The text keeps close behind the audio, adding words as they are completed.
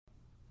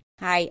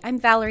Hi, I'm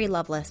Valerie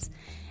Lovelace,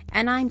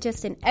 and I'm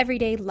just an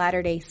everyday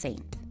Latter-day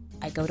Saint.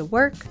 I go to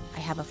work,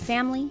 I have a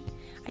family,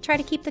 I try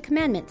to keep the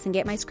commandments and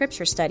get my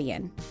scripture study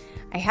in.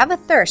 I have a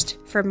thirst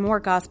for more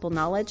gospel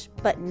knowledge,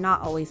 but not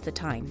always the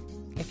time.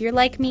 If you're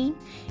like me,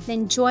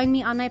 then join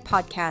me on my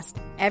podcast,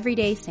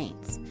 Everyday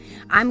Saints.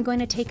 I'm going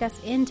to take us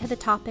into the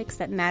topics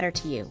that matter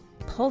to you,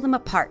 pull them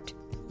apart,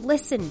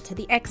 listen to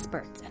the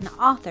experts and the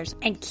authors,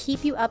 and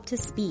keep you up to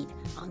speed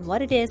on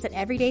what it is that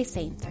Everyday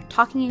Saints are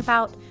talking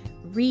about,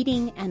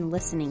 reading, and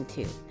listening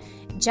to.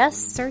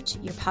 Just search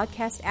your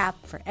podcast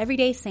app for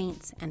Everyday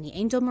Saints and the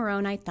Angel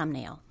Moroni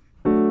thumbnail.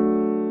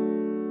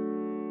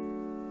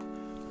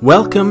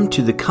 Welcome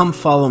to the Come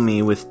Follow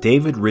Me with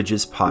David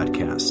Ridges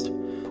podcast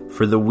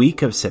for the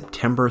week of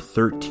September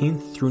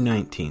 13th through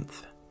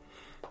 19th.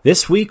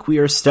 This week we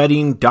are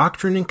studying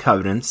Doctrine and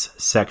Covenants,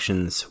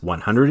 sections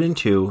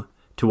 102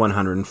 to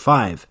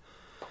 105.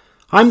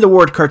 I'm the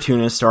ward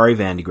cartoonist, Ari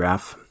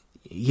Vandegraff.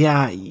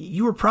 Yeah,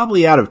 you were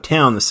probably out of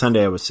town the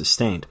Sunday I was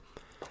sustained.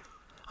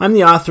 I'm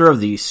the author of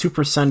the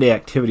Super Sunday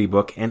Activity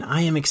Book, and I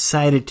am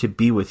excited to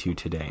be with you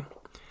today.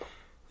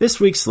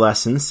 This week's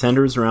lesson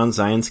centers around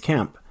Zion's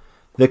Camp,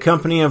 the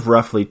company of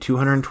roughly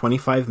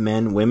 225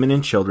 men, women,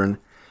 and children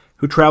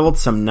who traveled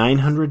some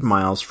 900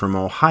 miles from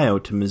Ohio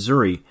to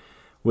Missouri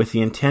with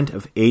the intent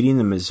of aiding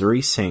the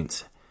Missouri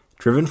Saints,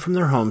 driven from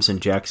their homes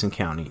in Jackson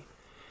County.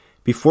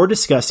 Before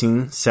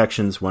discussing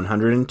sections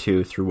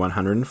 102 through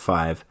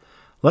 105,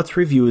 let's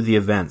review the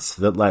events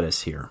that led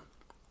us here.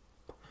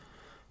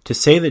 To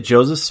say that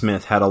Joseph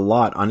Smith had a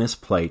lot on his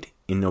plate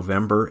in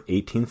November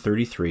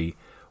 1833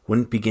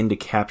 wouldn't begin to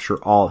capture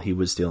all he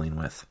was dealing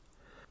with.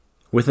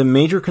 With a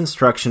major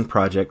construction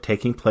project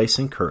taking place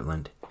in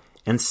Kirtland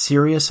and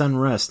serious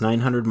unrest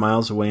 900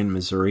 miles away in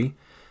Missouri,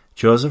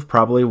 Joseph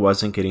probably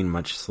wasn't getting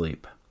much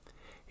sleep.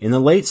 In the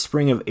late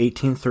spring of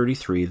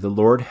 1833, the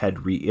Lord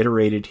had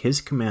reiterated his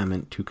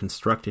commandment to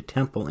construct a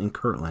temple in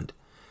Kirtland.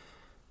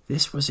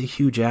 This was a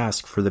huge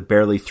ask for the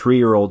barely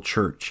 3-year-old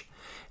church.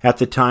 At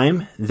the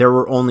time, there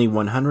were only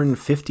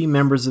 150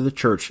 members of the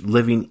church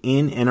living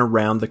in and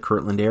around the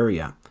Kirtland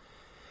area.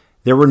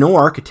 There were no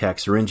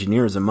architects or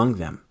engineers among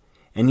them,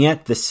 and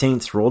yet the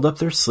saints rolled up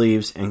their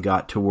sleeves and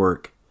got to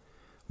work.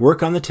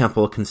 Work on the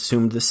temple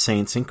consumed the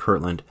saints in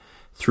Kirtland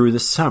through the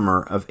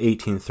summer of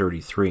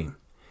 1833.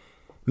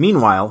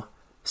 Meanwhile,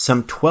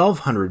 some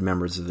 1,200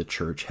 members of the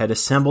church had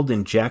assembled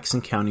in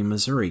Jackson County,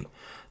 Missouri,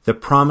 the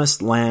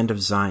promised land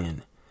of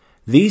Zion.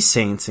 These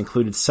saints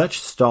included such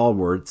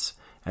stalwarts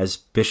as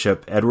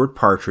Bishop Edward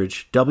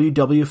Partridge, W.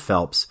 W.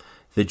 Phelps,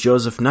 the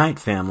Joseph Knight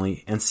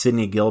family, and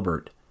Sidney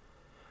Gilbert.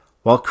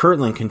 While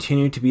Kirtland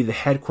continued to be the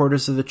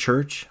headquarters of the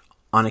church,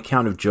 on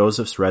account of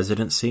Joseph's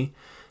residency,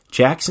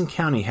 Jackson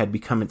County had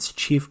become its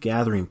chief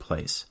gathering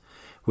place,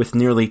 with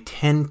nearly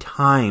 10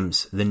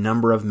 times the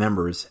number of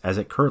members as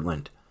at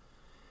Kirtland.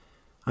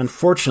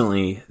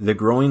 Unfortunately, the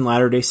growing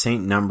Latter-day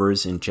Saint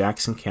numbers in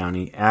Jackson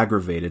County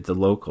aggravated the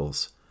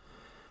locals.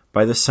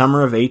 By the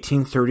summer of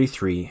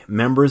 1833,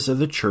 members of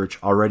the church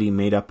already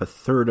made up a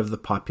third of the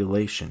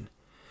population.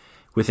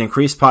 With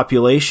increased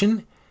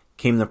population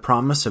came the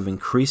promise of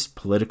increased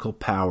political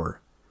power,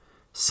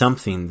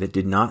 something that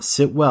did not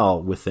sit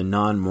well with the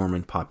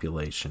non-Mormon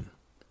population.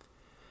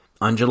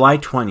 On July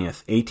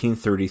 20th,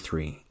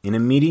 1833, in a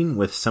meeting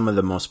with some of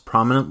the most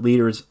prominent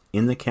leaders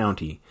in the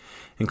county,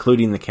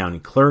 including the county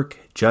clerk,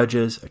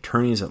 judges,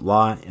 attorneys at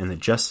law, and the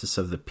justice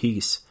of the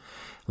peace,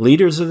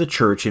 leaders of the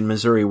church in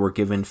Missouri were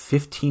given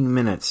 15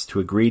 minutes to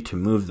agree to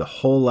move the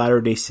whole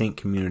Latter-day Saint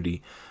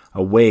community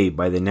away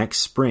by the next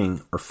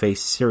spring or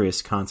face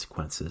serious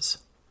consequences.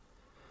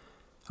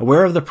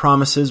 Aware of the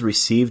promises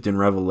received in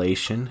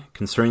Revelation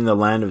concerning the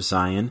land of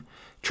Zion,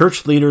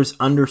 church leaders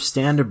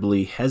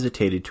understandably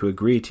hesitated to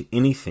agree to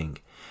anything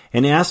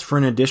and asked for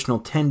an additional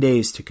 10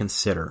 days to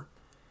consider.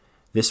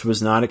 This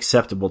was not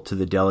acceptable to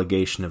the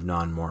delegation of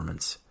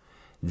non-Mormons.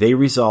 They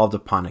resolved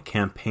upon a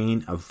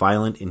campaign of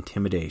violent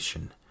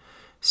intimidation.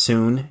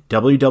 Soon,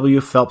 W. W.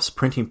 Phelps'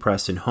 printing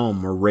press and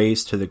home were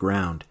razed to the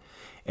ground.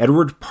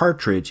 Edward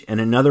Partridge and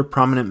another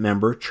prominent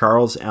member,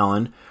 Charles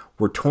Allen,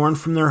 were torn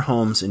from their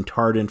homes and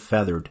tarred and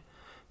feathered.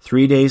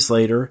 3 days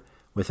later,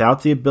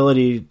 without the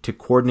ability to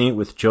coordinate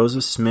with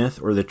Joseph Smith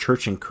or the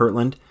church in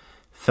Kirtland,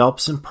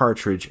 Phelps and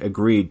Partridge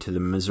agreed to the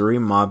Missouri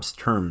mob's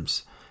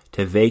terms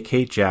to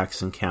vacate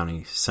Jackson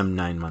County some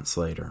 9 months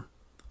later.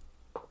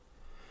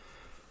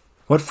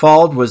 What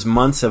followed was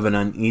months of an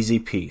uneasy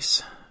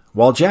peace.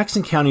 While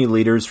Jackson County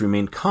leaders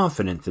remained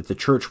confident that the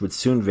church would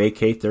soon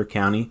vacate their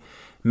county,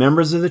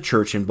 members of the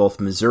church in both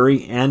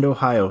Missouri and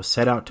Ohio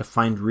set out to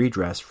find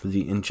redress for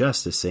the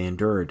injustice they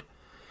endured.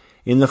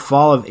 In the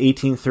fall of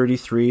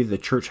 1833, the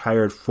church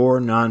hired 4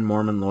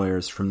 non-Mormon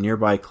lawyers from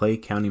nearby Clay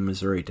County,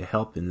 Missouri, to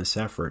help in this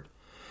effort.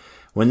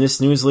 When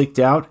this news leaked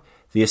out,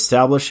 the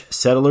established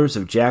settlers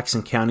of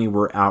Jackson County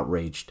were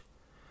outraged.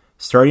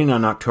 Starting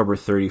on October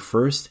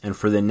 31st, and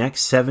for the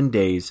next 7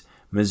 days,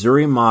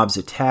 Missouri mobs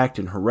attacked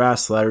and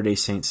harassed Latter-day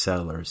Saint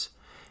settlers.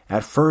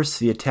 At first,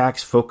 the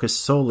attacks focused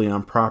solely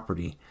on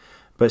property,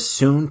 but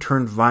soon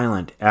turned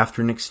violent after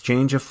an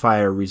exchange of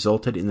fire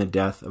resulted in the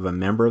death of a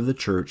member of the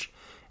church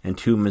and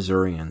 2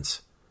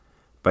 Missourians.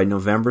 By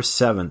November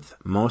 7th,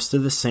 most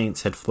of the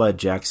saints had fled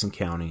Jackson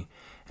County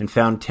and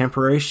found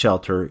temporary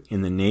shelter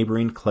in the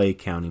neighboring Clay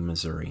County,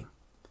 Missouri.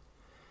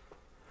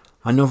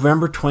 On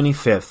November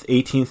 25,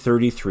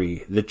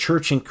 1833, the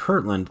church in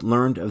Kirtland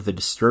learned of the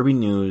disturbing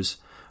news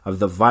of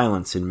the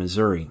violence in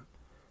Missouri.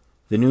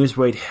 The news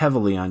weighed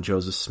heavily on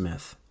Joseph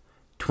Smith.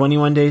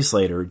 21 days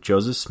later,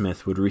 Joseph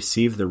Smith would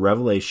receive the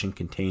revelation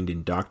contained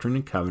in Doctrine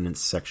and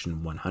Covenants,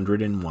 section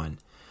 101,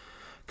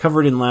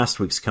 covered in last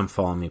week's Come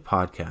Follow Me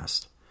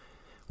podcast,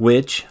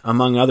 which,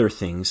 among other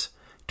things,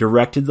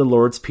 directed the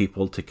Lord's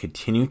people to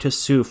continue to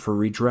sue for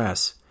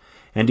redress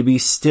and to be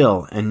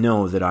still and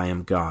know that I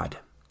am God.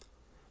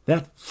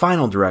 That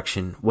final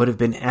direction would have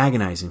been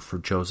agonizing for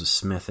Joseph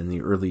Smith and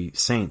the early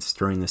saints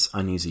during this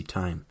uneasy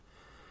time.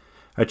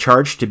 A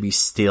charge to be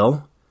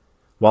still,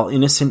 while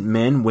innocent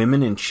men,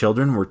 women, and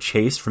children were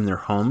chased from their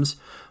homes,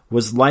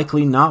 was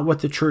likely not what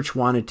the church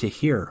wanted to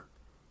hear.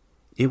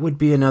 It would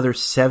be another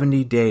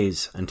 70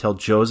 days until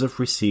Joseph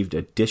received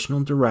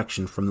additional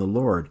direction from the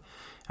Lord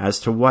as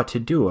to what to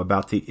do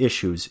about the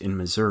issues in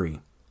Missouri.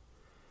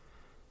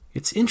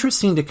 It's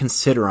interesting to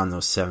consider on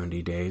those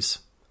 70 days.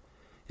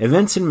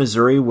 Events in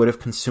Missouri would have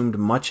consumed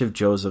much of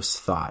Joseph's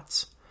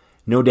thoughts.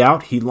 No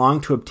doubt he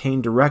longed to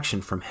obtain direction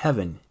from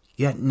heaven,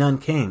 yet none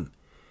came.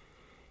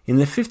 In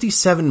the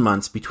 57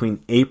 months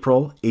between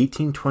April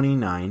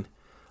 1829,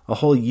 a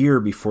whole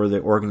year before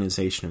the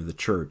organization of the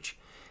church,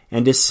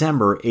 and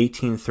December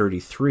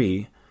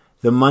 1833,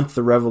 the month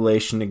the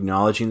revelation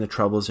acknowledging the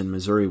troubles in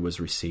Missouri was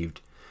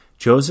received,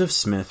 Joseph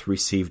Smith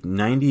received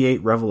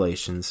 98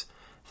 revelations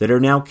that are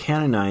now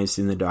canonized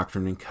in the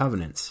Doctrine and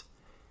Covenants,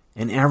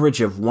 an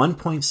average of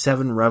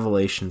 1.7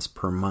 revelations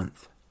per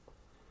month.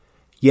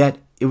 Yet,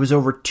 it was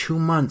over 2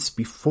 months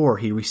before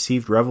he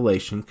received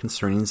revelation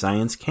concerning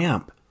Zion's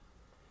camp.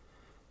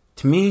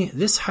 To me,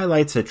 this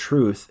highlights a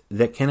truth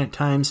that can at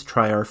times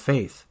try our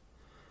faith.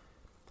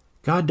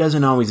 God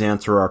doesn't always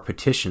answer our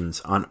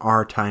petitions on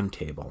our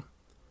timetable.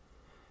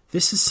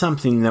 This is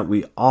something that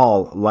we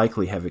all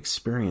likely have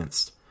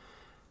experienced,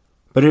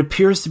 but it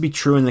appears to be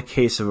true in the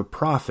case of a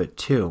prophet,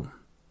 too.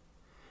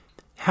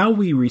 How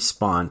we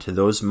respond to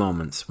those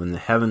moments when the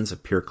heavens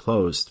appear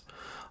closed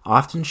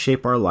often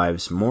shape our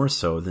lives more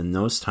so than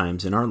those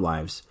times in our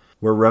lives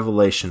where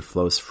revelation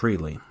flows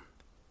freely.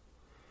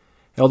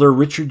 Elder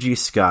Richard G.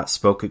 Scott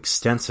spoke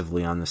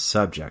extensively on this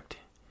subject.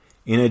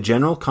 In a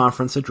general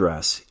conference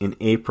address in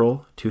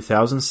April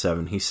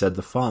 2007, he said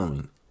the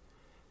following: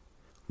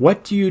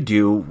 "What do you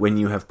do when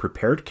you have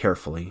prepared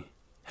carefully,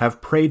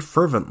 have prayed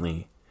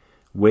fervently,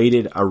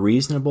 waited a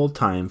reasonable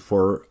time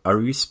for a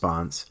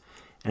response,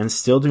 and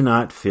still do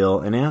not feel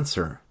an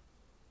answer?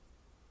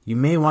 You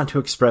may want to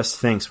express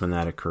thanks when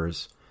that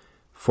occurs,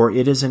 for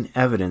it is an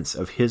evidence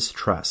of His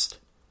trust.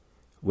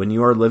 When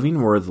you are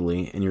living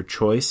worthily and your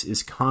choice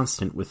is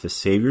constant with the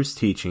Savior's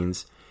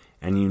teachings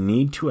and you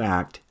need to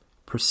act,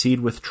 proceed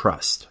with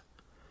trust.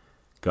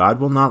 God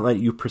will not let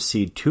you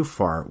proceed too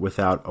far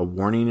without a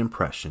warning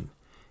impression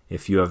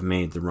if you have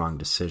made the wrong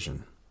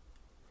decision."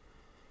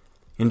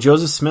 In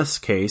Joseph Smith's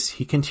case,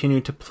 he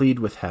continued to plead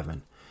with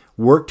heaven,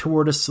 work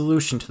toward a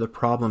solution to the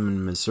problem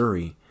in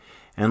Missouri,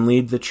 and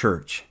lead the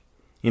church.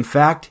 In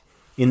fact,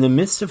 in the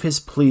midst of his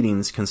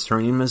pleadings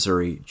concerning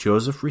Missouri,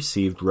 Joseph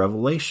received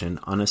revelation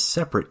on a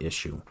separate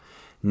issue,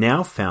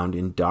 now found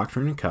in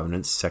Doctrine and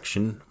Covenants,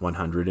 section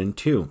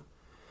 102.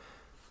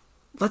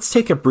 Let's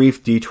take a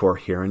brief detour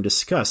here and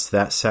discuss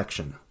that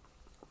section.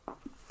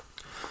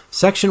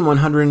 Section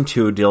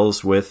 102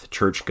 deals with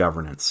church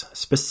governance,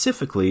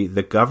 specifically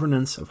the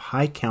governance of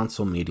high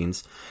council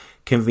meetings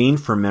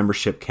convened for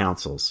membership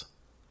councils.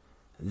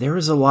 There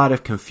is a lot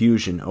of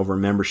confusion over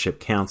membership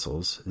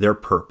councils, their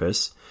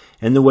purpose,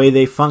 and the way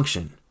they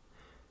function.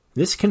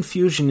 This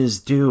confusion is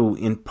due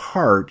in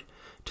part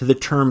to the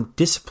term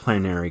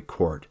disciplinary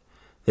court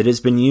that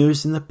has been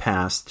used in the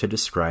past to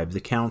describe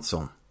the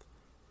council.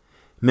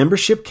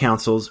 Membership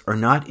councils are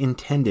not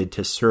intended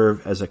to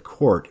serve as a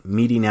court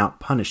meting out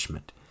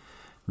punishment.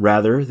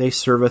 Rather, they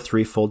serve a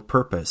threefold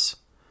purpose: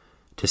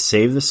 to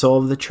save the soul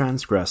of the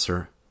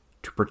transgressor,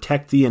 to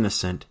protect the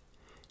innocent,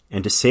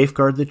 and to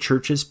safeguard the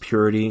church's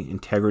purity,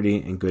 integrity,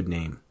 and good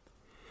name.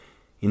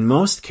 In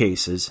most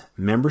cases,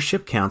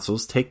 membership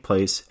councils take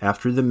place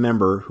after the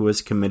member who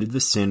has committed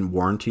the sin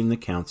warranting the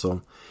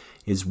council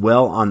is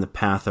well on the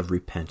path of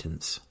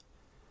repentance.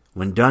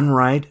 When done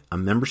right, a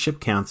membership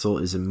council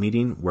is a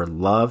meeting where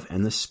love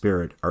and the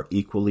Spirit are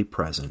equally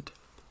present.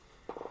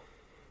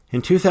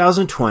 In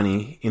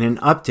 2020, in an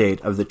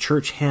update of the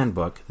church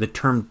handbook, the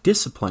term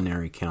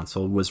disciplinary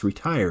council was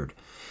retired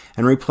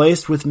and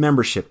replaced with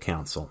membership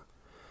council.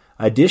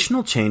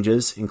 Additional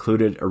changes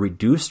included a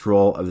reduced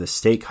role of the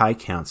stake high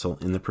council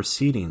in the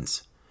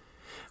proceedings.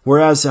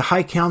 Whereas the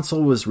high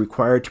council was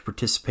required to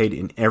participate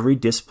in every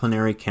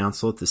disciplinary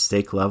council at the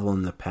stake level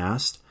in the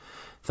past,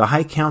 the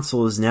high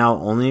council is now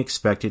only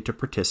expected to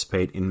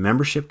participate in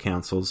membership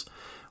councils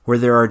where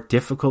there are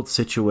difficult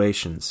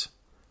situations.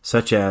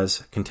 such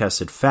as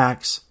contested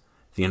facts,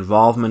 the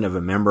involvement of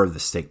a member of the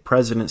stake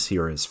presidency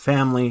or his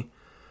family,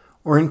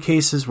 or in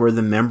cases where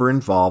the member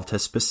involved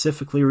has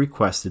specifically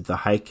requested the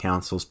High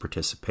Council's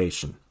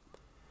participation.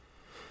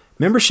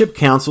 Membership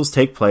councils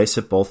take place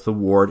at both the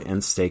ward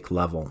and stake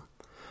level,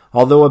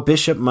 although a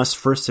bishop must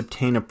first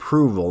obtain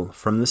approval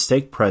from the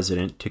stake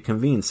president to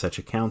convene such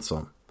a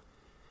council.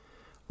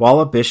 While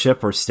a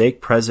bishop or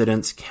stake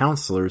president's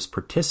counselors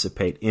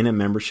participate in a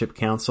membership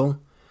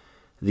council,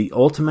 the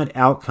ultimate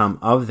outcome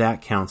of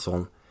that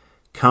council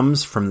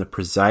comes from the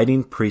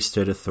presiding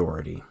priesthood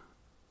authority.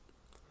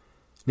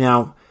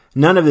 Now,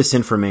 none of this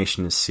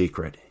information is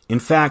secret. In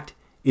fact,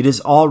 it is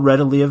all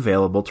readily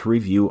available to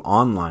review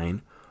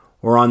online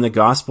or on the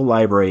Gospel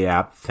Library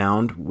app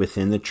found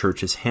within the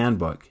Church's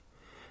handbook.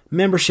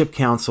 Membership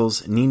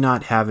councils need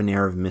not have an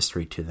air of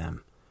mystery to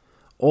them.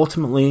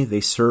 Ultimately,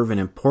 they serve an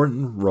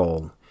important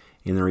role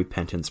in the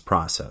repentance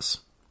process.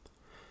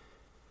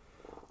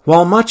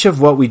 While much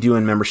of what we do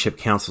in membership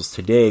councils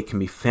today can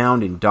be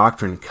found in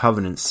Doctrine and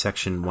Covenants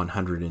section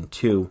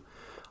 102,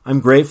 I'm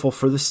grateful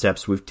for the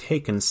steps we've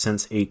taken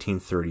since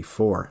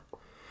 1834.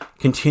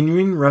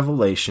 Continuing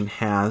revelation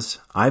has,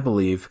 I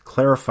believe,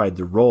 clarified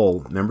the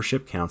role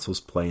membership councils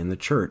play in the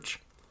Church.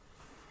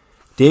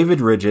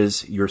 David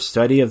Ridge's Your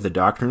Study of the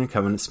Doctrine and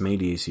Covenants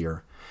Made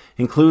Easier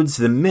includes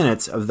the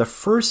minutes of the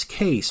first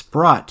case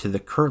brought to the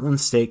Kirtland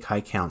Stake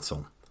High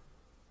Council.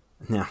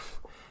 Now,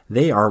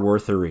 they are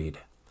worth a read.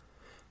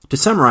 To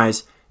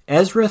summarize,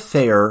 Ezra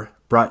Thayer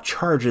brought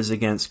charges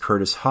against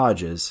Curtis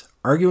Hodges,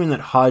 arguing that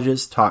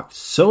Hodges talked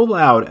so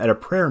loud at a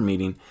prayer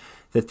meeting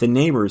that the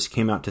neighbors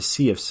came out to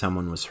see if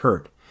someone was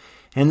hurt,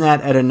 and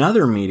that at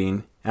another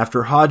meeting,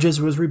 after Hodges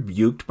was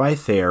rebuked by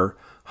Thayer,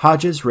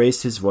 Hodges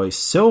raised his voice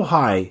so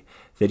high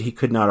that he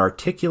could not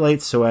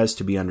articulate so as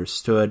to be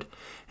understood,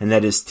 and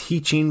that his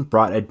teaching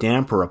brought a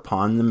damper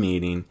upon the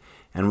meeting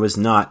and was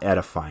not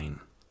edifying.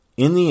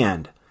 In the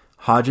end,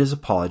 Hodges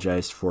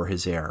apologized for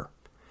his error,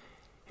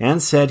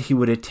 and said he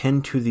would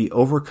attend to the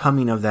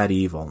overcoming of that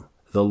evil,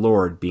 the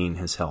Lord being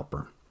his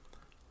helper.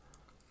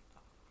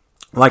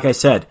 Like I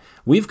said,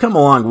 we've come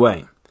a long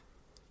way.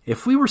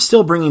 If we were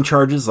still bringing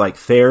charges like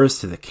Thayer's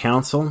to the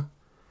council,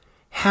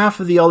 half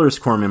of the elders'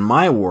 quorum in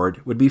my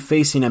ward would be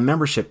facing a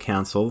membership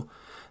council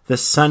the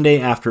Sunday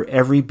after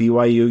every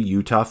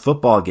BYU-Utah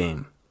football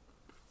game.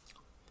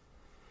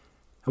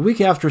 A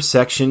week after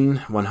Section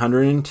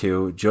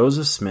 102,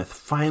 Joseph Smith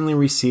finally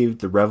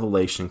received the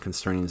revelation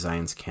concerning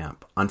Zion's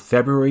camp on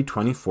February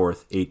 24,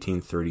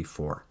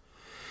 1834.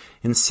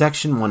 In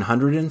Section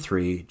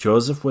 103,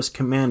 Joseph was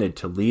commanded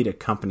to lead a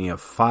company of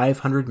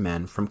 500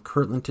 men from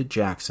Kirtland to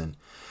Jackson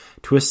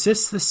to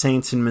assist the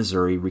saints in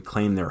Missouri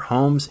reclaim their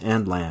homes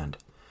and land.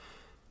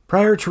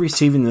 Prior to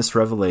receiving this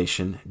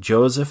revelation,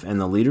 Joseph and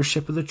the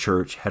leadership of the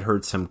church had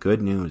heard some good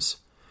news.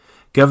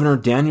 Governor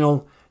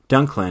Daniel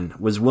Dunklin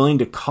was willing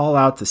to call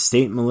out the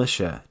state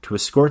militia to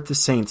escort the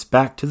saints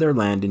back to their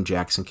land in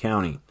Jackson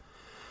County.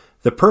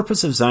 The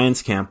purpose of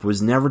Zion's camp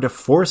was never to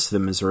force the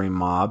Missouri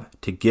mob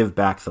to give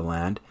back the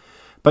land,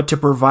 but to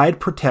provide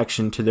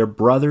protection to their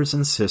brothers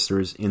and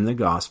sisters in the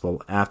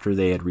gospel after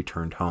they had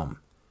returned home.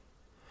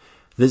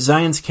 That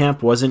Zion's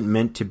camp wasn't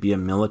meant to be a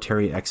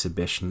military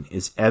exhibition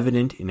is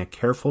evident in a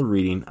careful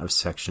reading of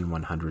Section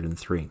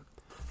 103.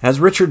 As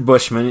Richard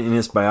Bushman in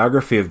his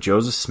biography of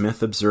Joseph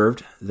Smith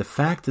observed, the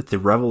fact that the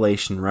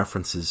revelation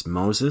references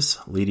Moses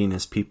leading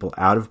his people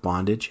out of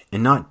bondage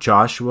and not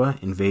Joshua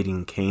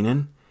invading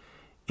Canaan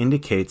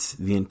indicates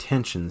the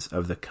intentions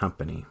of the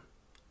company.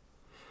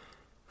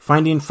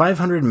 Finding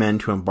 500 men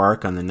to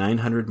embark on the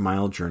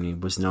 900-mile journey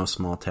was no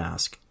small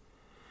task.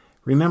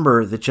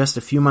 Remember that just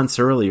a few months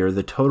earlier,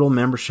 the total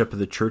membership of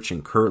the church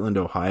in Kirtland,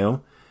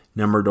 Ohio,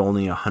 numbered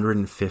only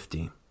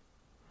 150.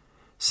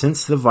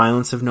 Since the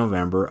violence of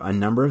November, a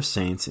number of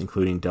saints,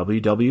 including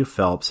W.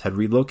 Phelps, had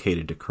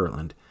relocated to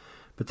Kirtland,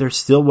 but there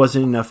still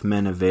wasn't enough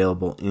men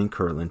available in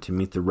Kirtland to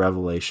meet the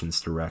revelation's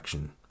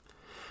direction.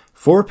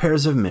 4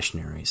 pairs of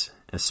missionaries,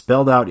 as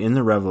spelled out in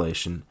the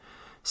revelation,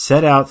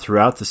 set out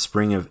throughout the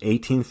spring of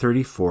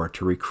 1834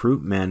 to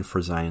recruit men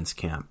for Zion's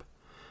camp.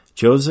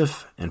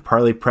 Joseph and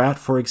Parley Pratt,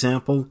 for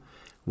example,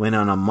 went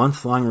on a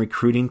month-long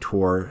recruiting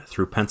tour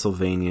through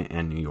Pennsylvania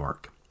and New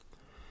York.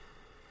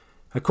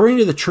 According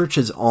to the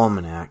church's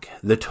almanac,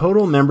 the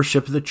total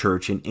membership of the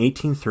church in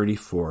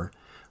 1834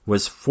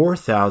 was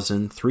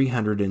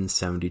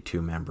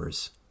 4,372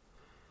 members.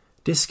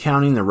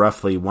 Discounting the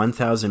roughly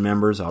 1,000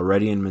 members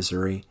already in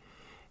Missouri,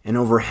 and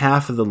over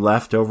half of the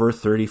leftover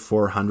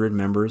 3,400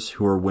 members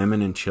who were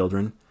women and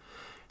children,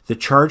 the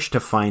charge to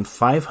find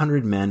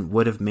 500 men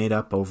would have made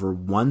up over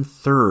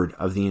 1/3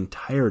 of the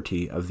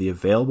entirety of the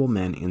available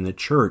men in the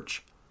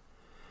church.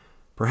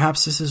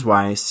 Perhaps this is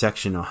why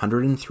Section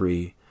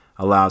 103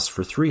 allows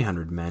for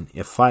 300 men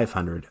if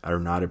 500 are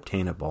not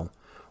obtainable,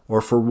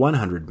 or for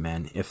 100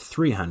 men if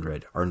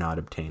 300 are not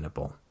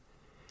obtainable.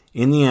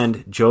 In the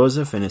end,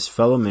 Joseph and his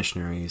fellow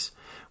missionaries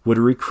would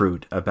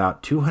recruit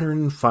about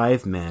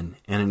 205 men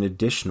and an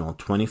additional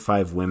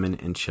 25 women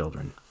and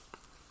children.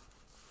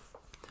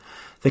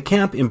 The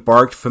camp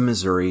embarked from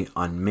Missouri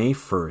on May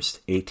 1st,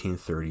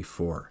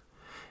 1834,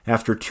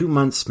 after 2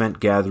 months spent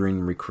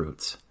gathering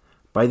recruits.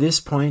 By this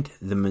point,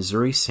 the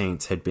Missouri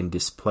Saints had been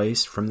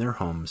displaced from their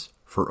homes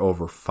for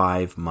over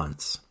 5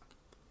 months.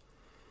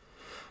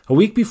 A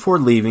week before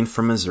leaving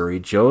for Missouri,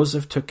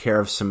 Joseph took care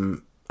of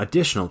some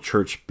additional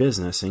church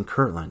business in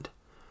Kirtland.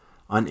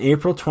 On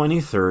April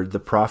 23rd, the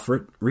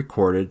prophet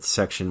recorded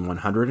section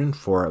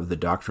 104 of the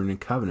Doctrine and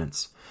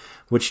Covenants,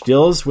 which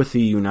deals with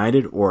the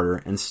united order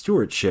and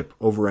stewardship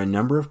over a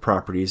number of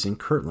properties in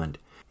Kirtland.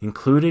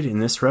 Included in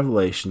this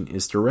revelation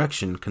is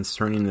direction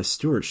concerning the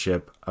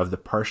stewardship of the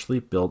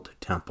partially built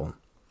temple.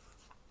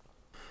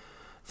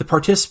 The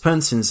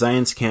participants in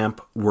Zion's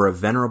camp were a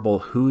venerable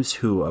who's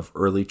who of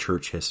early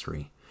church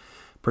history.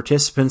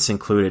 Participants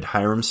included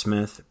Hiram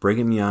Smith,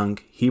 Brigham Young,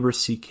 Heber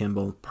C.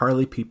 Kimball,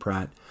 Parley P.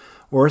 Pratt,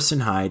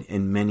 Orson Hyde,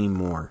 and many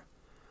more.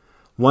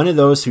 One of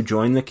those who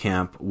joined the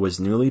camp was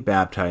newly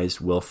baptized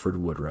Wilford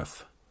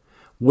Woodruff.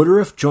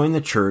 Woodruff joined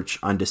the church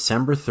on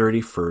December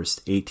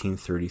 31st,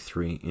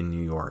 1833 in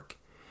New York.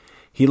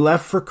 He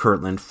left for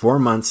Kirtland 4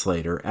 months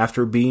later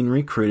after being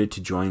recruited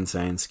to join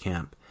Zion's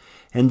camp,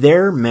 and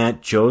there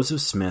met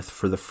Joseph Smith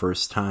for the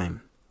first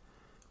time.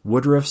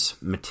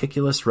 Woodruff's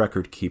meticulous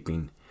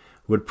record-keeping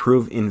would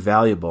prove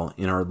invaluable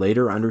in our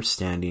later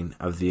understanding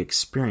of the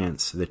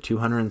experience the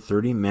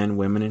 230 men,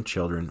 women, and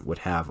children would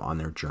have on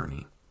their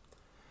journey.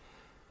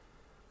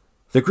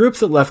 The group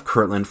that left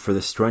Kirtland for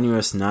the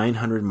strenuous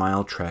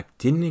 900-mile trek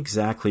didn't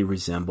exactly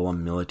resemble a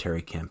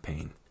military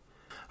campaign.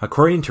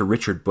 According to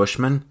Richard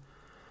Bushman,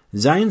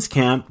 Zion's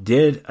camp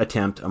did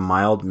attempt a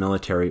mild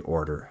military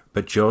order,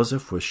 but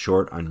Joseph was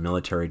short on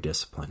military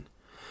discipline.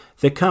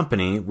 The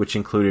company, which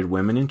included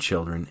women and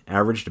children,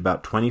 averaged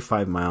about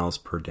 25 miles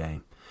per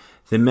day.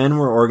 The men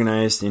were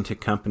organized into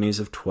companies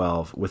of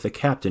 12, with a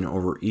captain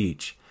over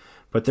each,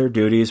 but their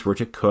duties were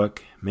to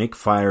cook, make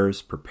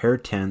fires, prepare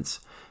tents,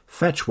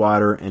 fetch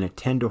water, and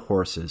attend to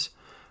horses,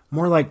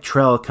 more like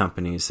trail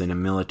companies than a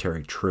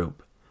military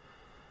troop.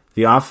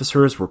 The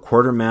officers were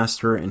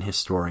quartermaster and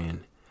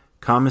historian,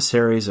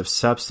 commissaries of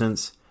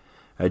substance,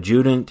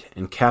 adjutant,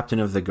 and captain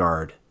of the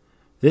guard.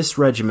 This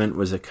regiment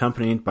was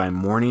accompanied by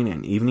morning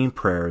and evening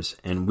prayers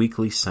and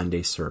weekly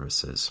Sunday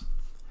services.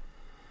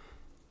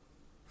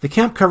 The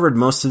camp covered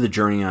most of the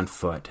journey on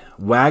foot.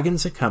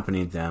 Wagons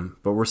accompanied them,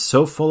 but were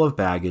so full of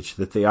baggage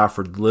that they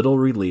offered little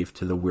relief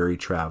to the weary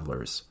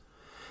travelers.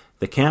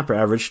 The camp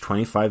averaged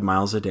 25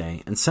 miles a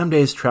day, and some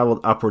days traveled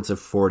upwards of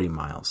 40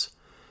 miles.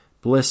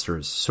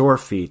 Blisters, sore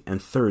feet,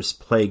 and thirst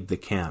plagued the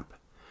camp.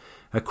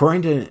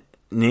 According to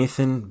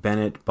Nathan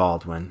Bennett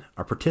Baldwin,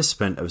 a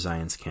participant of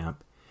Zion's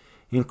camp,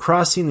 in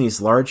crossing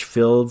these large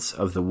fields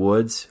of the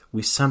woods,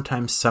 we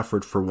sometimes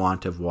suffered for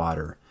want of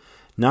water.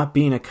 Not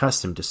being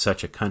accustomed to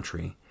such a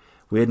country,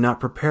 we had not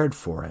prepared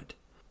for it.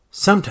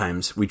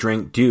 Sometimes we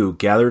drank dew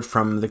gathered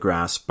from the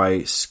grass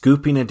by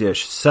scooping a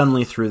dish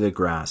suddenly through the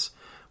grass,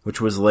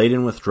 which was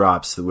laden with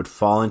drops that would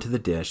fall into the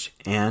dish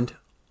and,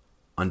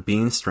 on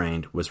being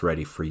strained, was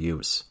ready for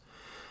use.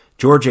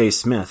 George A.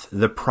 Smith,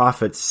 the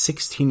prophet's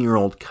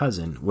 16-year-old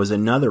cousin, was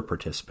another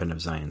participant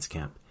of Zion's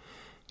camp.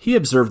 He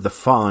observed the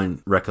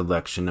following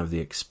recollection of the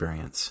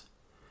experience.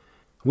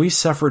 We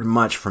suffered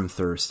much from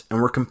thirst,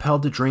 and were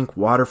compelled to drink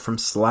water from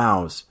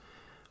sloughs,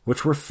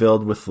 which were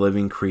filled with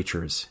living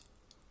creatures.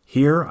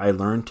 Here I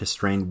learned to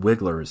strain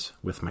wigglers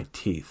with my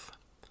teeth.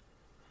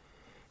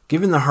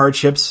 Given the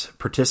hardships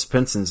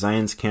participants in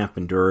Zion's camp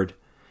endured,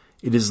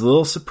 it is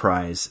little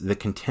surprise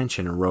that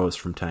contention arose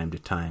from time to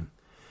time.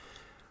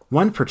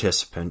 One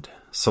participant,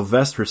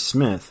 Sylvester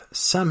Smith,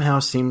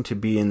 somehow seemed to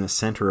be in the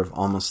center of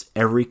almost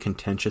every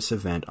contentious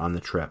event on the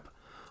trip,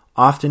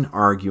 often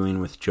arguing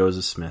with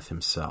Joseph Smith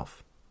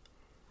himself.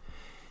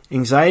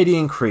 Anxiety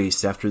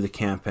increased after the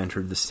camp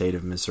entered the state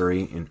of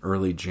Missouri in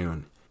early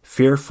June.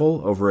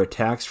 Fearful over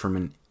attacks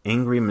from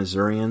angry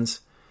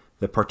Missourians,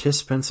 the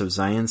participants of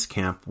Zion's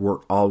camp were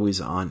always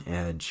on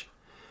edge.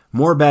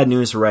 More bad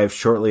news arrived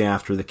shortly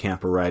after the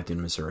camp arrived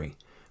in Missouri.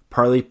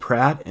 Parley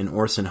Pratt and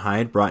Orson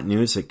Hyde brought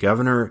news that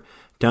Governor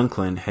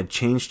Dunklin had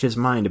changed his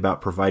mind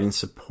about providing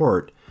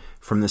support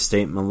from the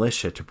state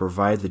militia to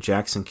provide the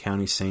Jackson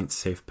County Saints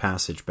safe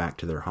passage back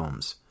to their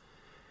homes.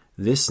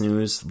 This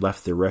news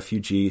left the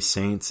refugee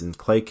Saints in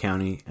Clay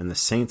County and the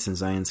Saints in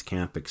Zion's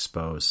camp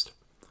exposed.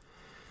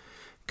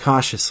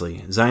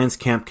 Cautiously, Zion's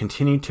camp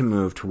continued to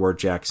move toward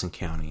Jackson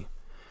County.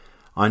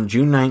 On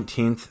June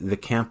 19th, the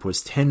camp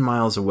was 10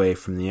 miles away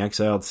from the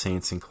exiled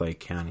Saints in Clay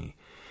County,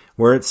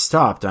 where it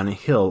stopped on a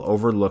hill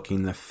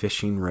overlooking the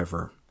Fishing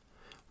River.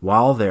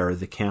 While there,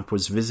 the camp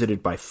was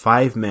visited by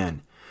 5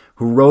 men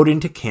who rode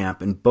into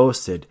camp and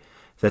boasted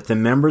that the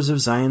members of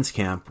Zion's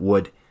camp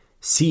would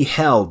see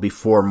hell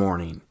before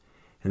morning,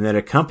 and that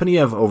a company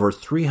of over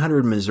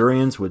 300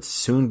 Missourians would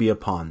soon be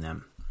upon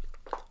them.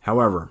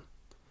 However,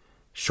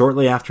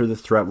 shortly after the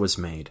threat was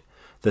made,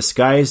 the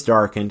skies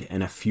darkened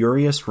and a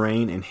furious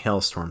rain and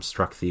hailstorm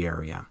struck the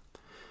area.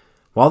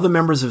 While the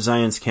members of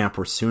Zion's camp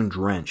were soon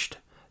drenched,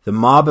 the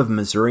mob of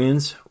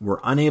Missourians were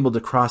unable to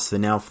cross the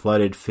now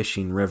flooded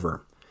Fishing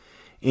River.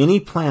 Any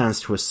plans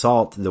to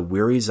assault the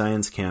weary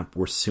Zion's camp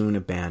were soon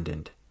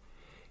abandoned.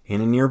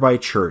 In a nearby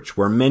church,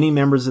 where many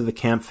members of the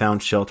camp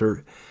found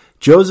shelter,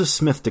 Joseph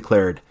Smith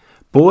declared,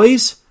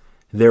 "Boys,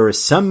 there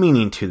is some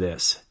meaning to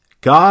this.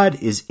 God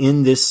is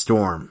in this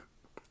storm."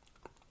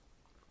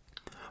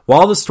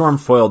 While the storm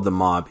foiled the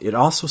mob, it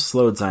also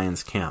slowed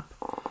Zion's camp.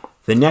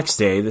 The next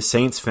day, the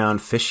saints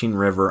found Fishing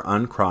River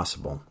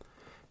uncrossable.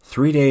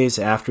 3 days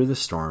after the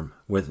storm,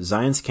 with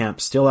Zion's camp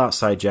still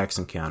outside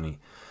Jackson County,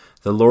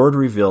 the Lord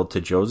revealed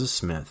to Joseph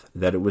Smith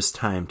that it was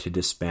time to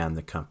disband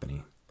the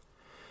company.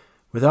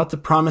 Without the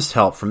promised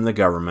help from the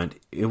government,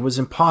 it was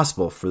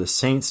impossible for the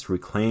saints to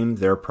reclaim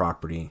their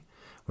property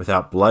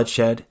without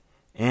bloodshed,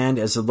 and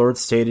as the Lord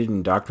stated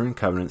in Doctrine and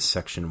Covenants,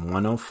 section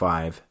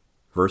 105,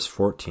 verse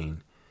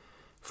 14,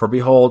 "For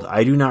behold,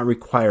 I do not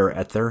require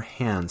at their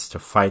hands to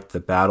fight the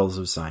battles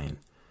of Zion.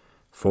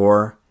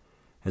 For,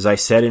 as I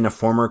said in a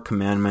former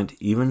commandment,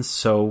 even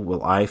so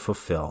will I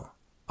fulfill.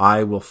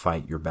 I will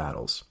fight your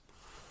battles."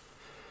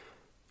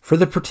 For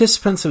the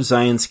participants of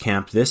Zion's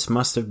camp, this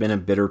must have been a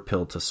bitter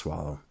pill to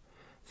swallow.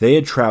 They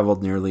had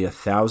traveled nearly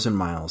 1,000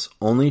 miles,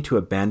 only to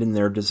abandon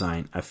their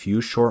design a few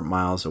short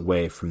miles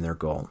away from their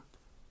goal.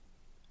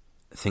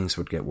 Things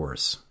would get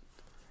worse.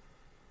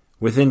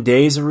 Within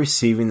days of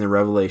receiving the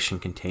revelation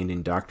contained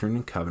in Doctrine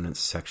and Covenants,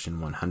 section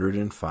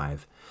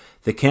 105,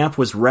 the camp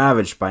was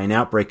ravaged by an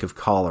outbreak of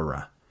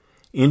cholera.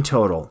 In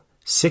total,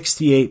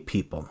 68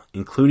 people,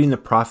 including the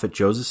prophet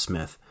Joseph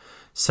Smith,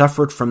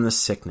 suffered from the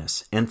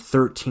sickness, and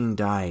 13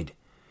 died,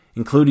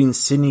 including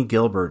Sidney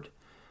Gilbert,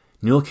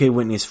 Newell K.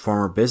 Whitney's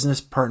former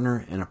business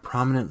partner and a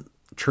prominent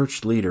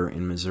church leader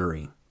in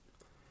Missouri.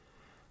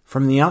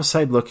 From the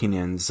outside looking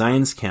in,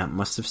 Zion's camp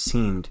must have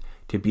seemed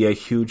to be a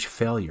huge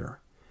failure.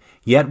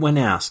 Yet when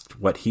asked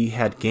what he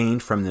had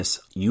gained from this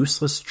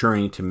useless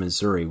journey to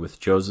Missouri with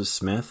Joseph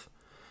Smith,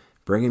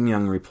 Brigham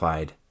Young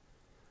replied,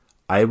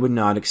 "I would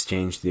not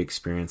exchange the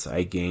experience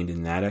I gained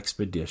in that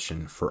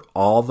expedition for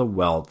all the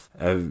wealth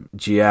of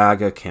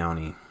Geauga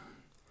County,"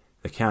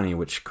 the county in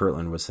which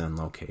Kirtland was then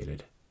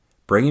located.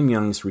 Brigham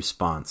Young's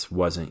response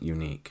wasn't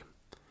unique.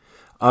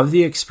 Of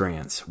the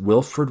experience,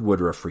 Wilford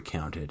Woodruff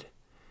recounted,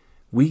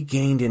 "We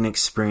gained an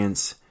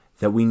experience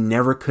that we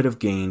never could have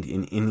gained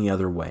in any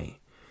other way.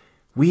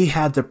 We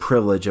had the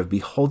privilege of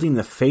beholding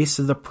the face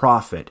of the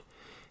prophet,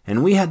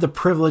 and we had the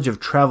privilege of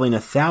traveling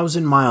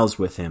 1,000 miles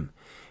with him,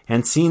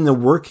 and seeing the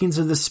workings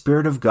of the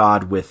Spirit of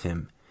God with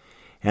him,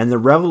 and the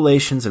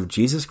revelations of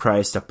Jesus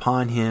Christ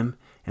upon him,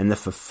 and the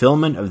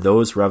fulfillment of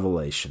those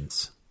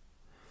revelations."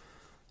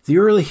 The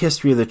early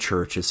history of the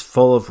church is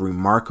full of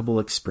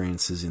remarkable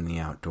experiences in the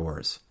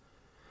outdoors.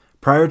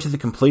 Prior to the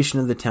completion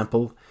of the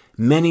temple,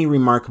 many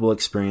remarkable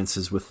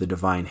experiences with the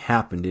divine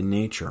happened in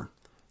nature.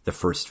 The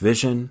first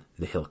vision,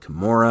 the hill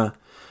Cumorah,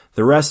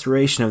 the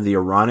restoration of the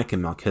Aaronic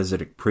and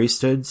Melchizedek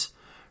priesthoods,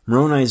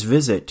 Moroni's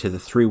visit to the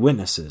 3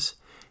 witnesses,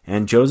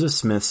 and Joseph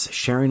Smith's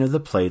sharing of the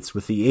plates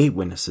with the 8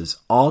 witnesses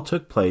all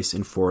took place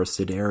in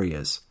forested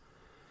areas.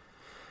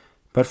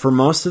 But for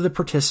most of the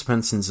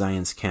participants in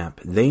Zion's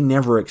camp, they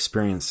never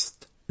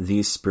experienced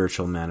these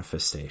spiritual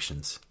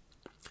manifestations.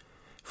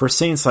 For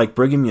saints like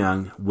Brigham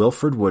Young,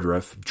 Wilford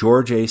Woodruff,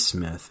 George A.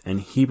 Smith, and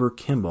Heber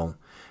Kimball,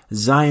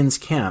 Zion's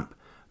camp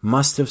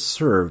must have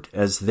served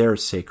as their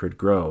sacred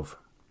grove.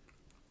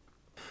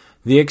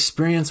 The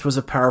experience was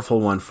a powerful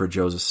one for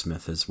Joseph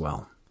Smith as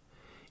well.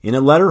 In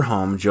a letter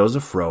home,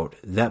 Joseph wrote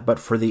that but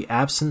for the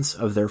absence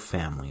of their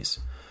families,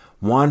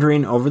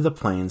 wandering over the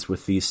plains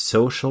with these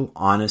social,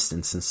 honest,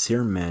 and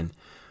sincere men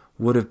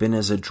would have been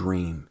as a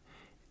dream,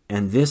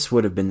 and this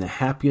would have been the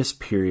happiest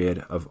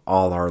period of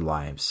all our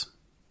lives.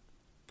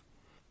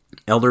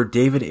 Elder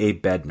David A.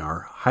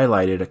 Bednar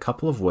highlighted a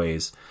couple of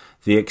ways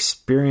the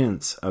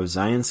experience of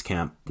Zion's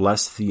camp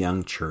blessed the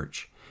young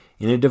church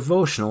in a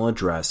devotional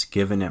address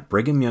given at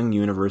Brigham Young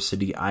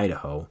University,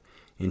 Idaho,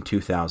 in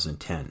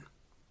 2010.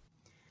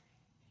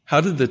 How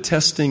did the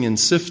testing and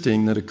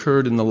sifting that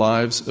occurred in the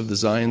lives of the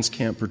Zion's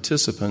camp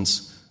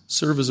participants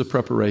serve as a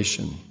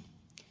preparation?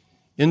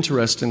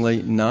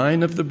 Interestingly,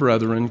 9 of the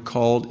brethren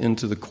called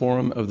into the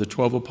quorum of the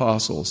 12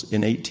 apostles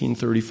in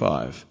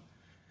 1835,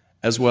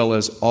 as well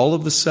as all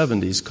of the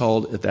 70s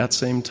called at that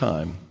same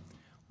time,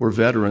 were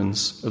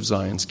veterans of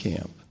Zion's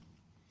camp.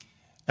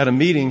 At a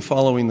meeting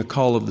following the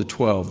call of the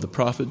 12, the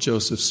prophet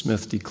Joseph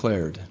Smith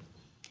declared,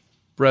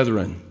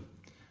 "Brethren,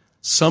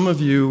 some of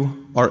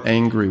you are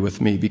angry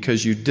with me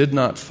because you did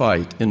not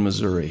fight in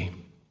Missouri.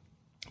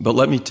 But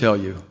let me tell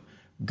you,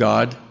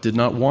 God did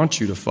not want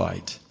you to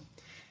fight.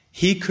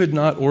 He could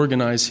not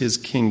organize his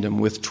kingdom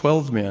with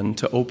 12 men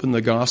to open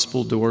the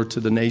gospel door to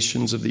the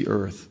nations of the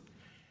earth,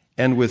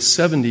 and with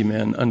 70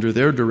 men under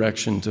their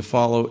direction to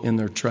follow in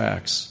their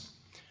tracks,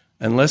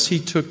 unless he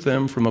took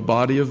them from a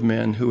body of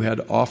men who had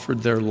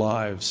offered their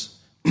lives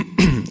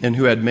and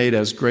who had made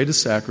as great a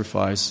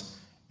sacrifice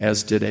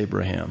as did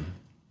Abraham.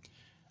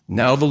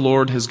 Now the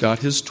Lord has got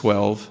his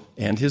 12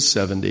 and his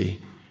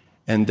 70,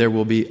 and there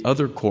will be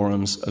other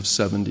quorums of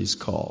 70s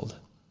called."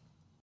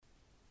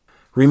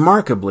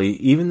 Remarkably,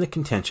 even the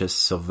contentious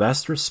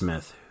Sylvester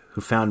Smith,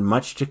 who found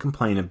much to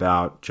complain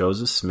about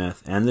Joseph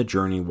Smith and the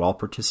journey while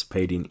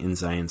participating in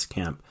Zion's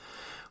Camp,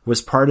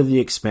 was part of the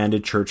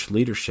expanded church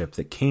leadership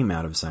that came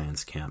out of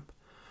Zion's Camp.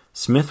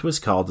 Smith was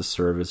called to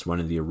serve as one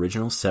of the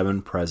original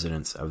 7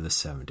 presidents of the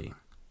 70.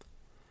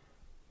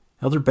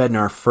 Elder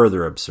Bednar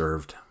further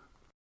observed,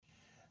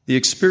 "The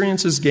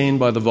experiences gained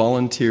by the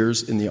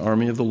volunteers in the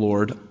Army of the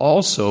Lord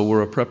also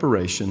were a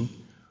preparation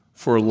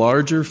for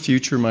larger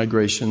future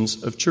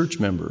migrations of church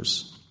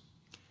members.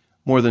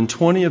 More than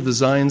 20 of the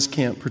Zion's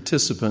Camp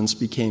participants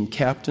became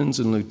captains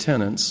and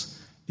lieutenants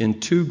in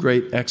 2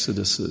 great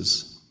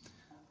exoduses,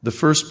 the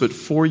first but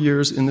 4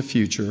 years in the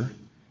future,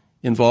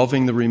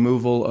 involving the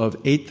removal of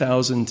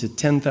 8,000 to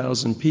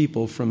 10,000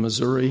 people from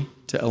Missouri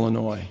to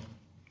Illinois,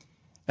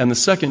 and the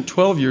second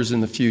 12 years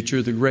in the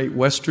future, the great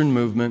Western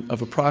movement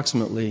of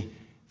approximately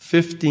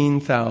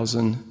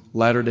 15,000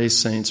 Latter-day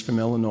Saints from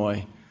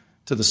Illinois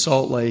to the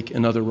Salt Lake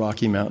and other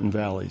Rocky Mountain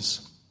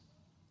valleys.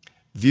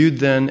 Viewed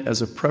then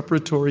as a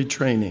preparatory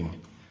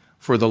training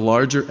for the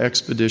larger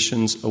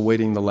expeditions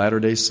awaiting the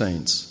Latter-day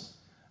Saints,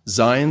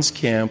 Zion's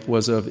Camp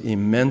was of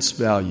immense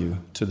value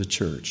to the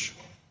church.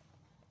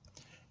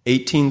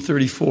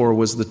 1834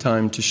 was the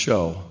time to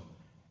show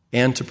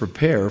and to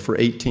prepare for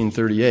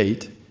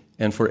 1838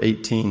 and for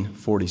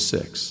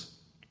 1846.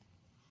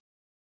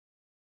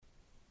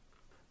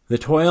 The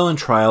toil and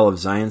trial of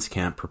Zion's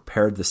Camp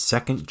prepared the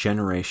second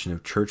generation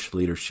of church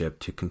leadership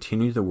to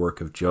continue the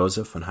work of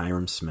Joseph and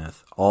Hiram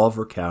Smith,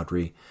 Oliver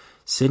Cowdery,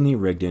 Sidney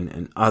Rigdon,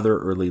 and other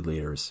early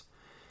leaders.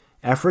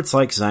 Efforts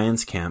like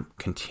Zion's Camp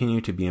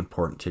continue to be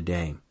important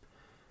today.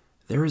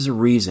 There is a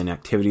reason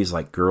activities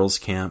like Girls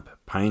Camp,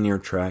 Pioneer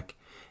Trek,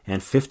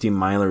 and 50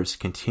 Milers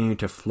continue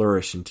to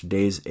flourish in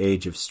today's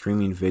age of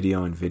streaming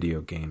video and video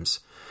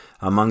games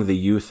among the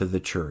youth of the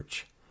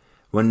church.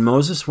 When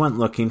Moses went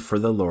looking for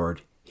the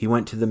Lord, he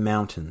went to the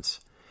mountains.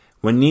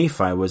 When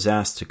Nephi was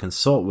asked to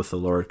consult with the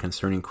Lord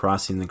concerning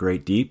crossing the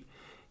great deep,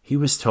 he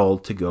was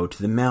told to go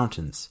to the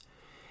mountains.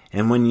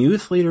 And when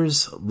youth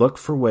leaders look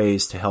for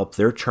ways to help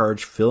their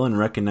charge feel and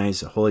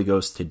recognize the Holy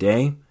Ghost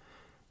today,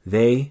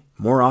 they,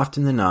 more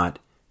often than not,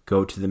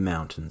 go to the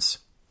mountains.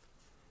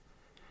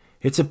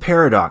 It's a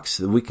paradox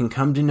that we can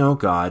come to know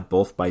God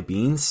both by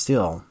being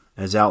still,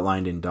 as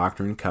outlined in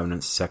Doctrine and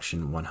Covenants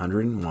section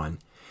 101,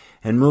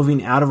 and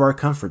moving out of our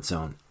comfort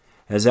zone,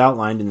 as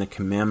outlined in the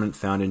commandment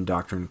found in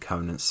Doctrine and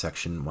Covenants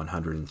section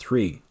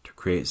 103, to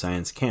create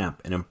Zion's Camp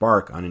and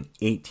embark on an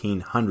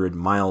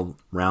 1,800-mile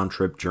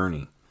round-trip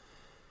journey.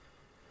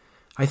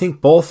 I think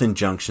both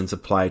injunctions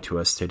apply to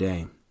us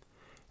today,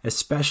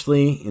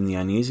 especially in the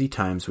uneasy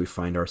times we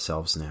find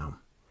ourselves now.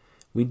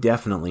 We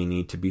definitely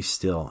need to be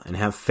still and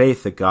have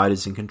faith that God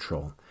is in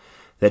control,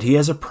 that He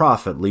has a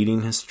prophet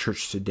leading His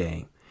church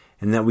today,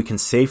 and that we can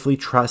safely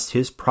trust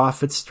His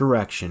prophet's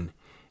direction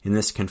in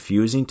this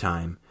confusing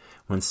time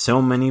when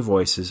so many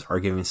voices are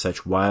giving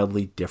such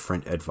wildly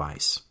different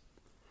advice.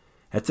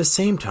 At the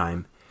same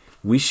time,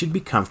 we should be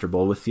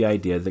comfortable with the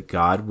idea that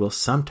God will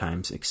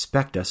sometimes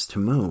expect us to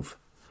move.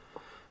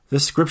 The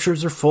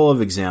Scriptures are full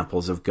of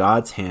examples of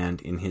God's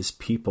hand in His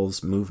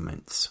people's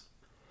movements.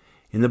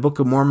 In the Book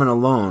of Mormon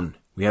alone,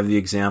 we have the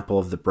example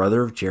of the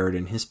brother of Jared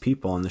and his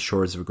people on the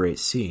shores of a great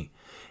sea,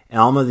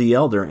 Alma the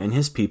elder and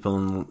his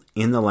people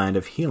in the land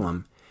of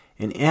Helam,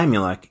 and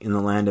Amulek in the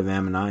land of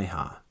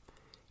Ammonihah.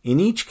 In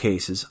each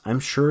case, I'm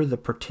sure the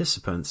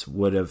participants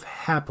would have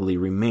happily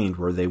remained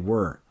where they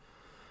were,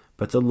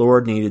 but the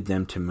Lord needed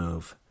them to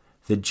move.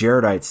 The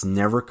Jaredites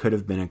never could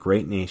have been a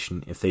great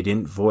nation if they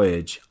didn't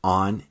voyage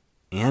on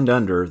and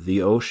under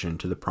the ocean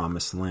to the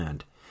promised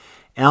land.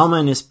 Alma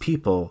and his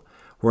people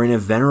were in a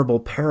venerable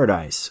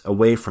paradise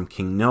away from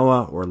King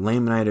Noah or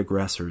Lamanite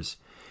aggressors,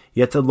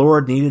 yet the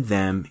Lord needed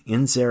them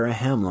in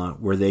Zarahemla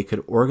where they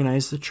could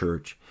organize the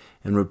church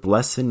and would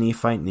bless the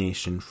Nephite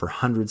nation for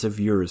hundreds of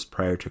years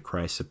prior to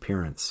Christ's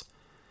appearance.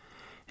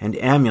 And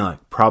Amulek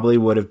probably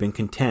would have been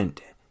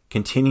content,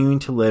 continuing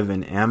to live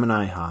in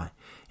Ammonihah,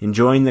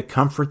 enjoying the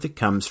comfort that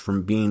comes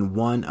from being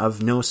one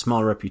of no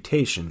small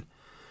reputation,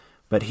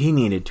 but he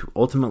needed to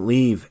ultimately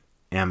leave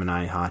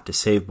Ammonihah to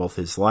save both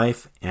his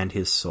life and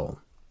his soul.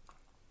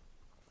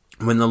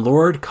 When the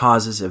Lord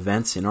causes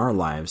events in our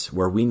lives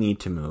where we need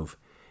to move,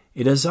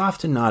 it is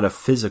often not a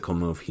physical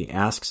move He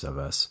asks of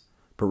us,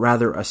 but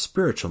rather a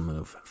spiritual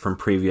move from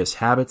previous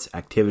habits,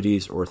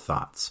 activities, or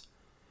thoughts.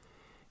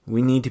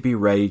 We need to be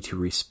ready to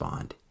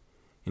respond.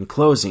 In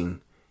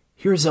closing,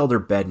 here's Elder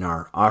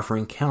Bednar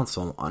offering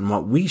counsel on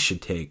what we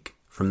should take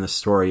from the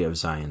story of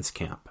Zion's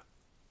Camp.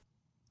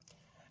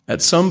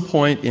 At some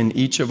point in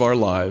each of our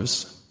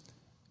lives,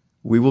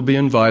 we will be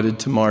invited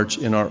to march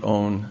in our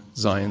own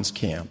Zion's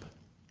Camp.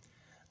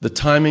 The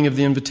timing of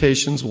the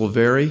invitations will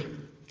vary,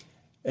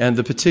 and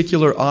the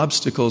particular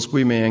obstacles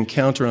we may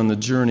encounter on the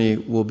journey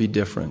will be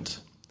different.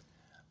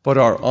 But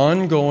our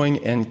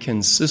ongoing and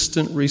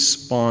consistent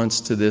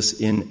response to this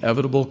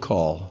inevitable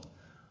call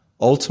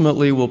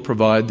ultimately will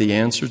provide the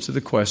answer to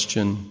the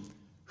question,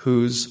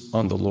 who's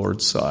on the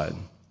Lord's side?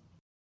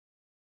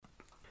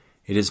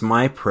 It is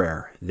my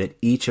prayer that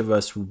each of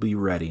us will be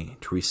ready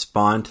to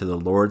respond to the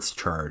Lord's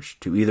charge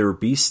to either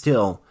be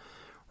still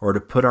or to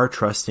put our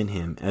trust in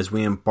Him as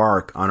we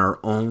embark on our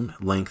own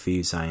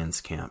lengthy Zion's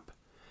camp.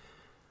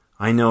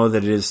 I know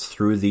that it is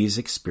through these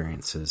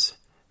experiences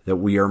that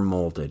we are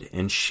molded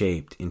and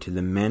shaped into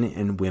the men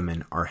and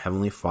women our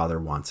Heavenly Father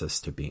wants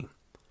us to be.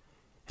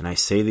 And I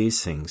say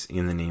these things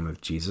in the name of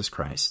Jesus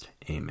Christ.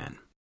 Amen.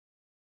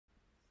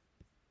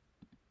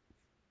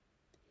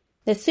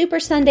 The Super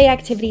Sunday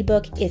Activity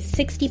Book is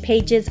 60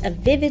 pages of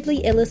vividly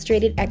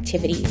illustrated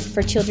activities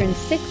for children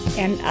 6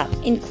 and up.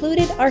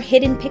 Included are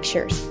hidden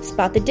pictures,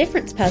 spot the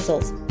difference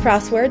puzzles,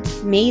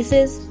 crosswords,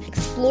 mazes,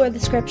 explore the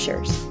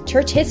scriptures,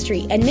 church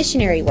history, and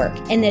missionary work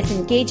in this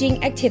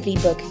engaging activity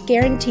book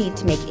guaranteed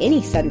to make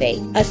any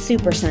Sunday a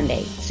Super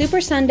Sunday.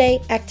 Super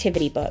Sunday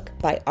Activity Book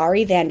by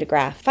Ari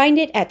Vandegraff. Find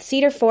it at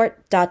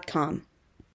cedarfort.com.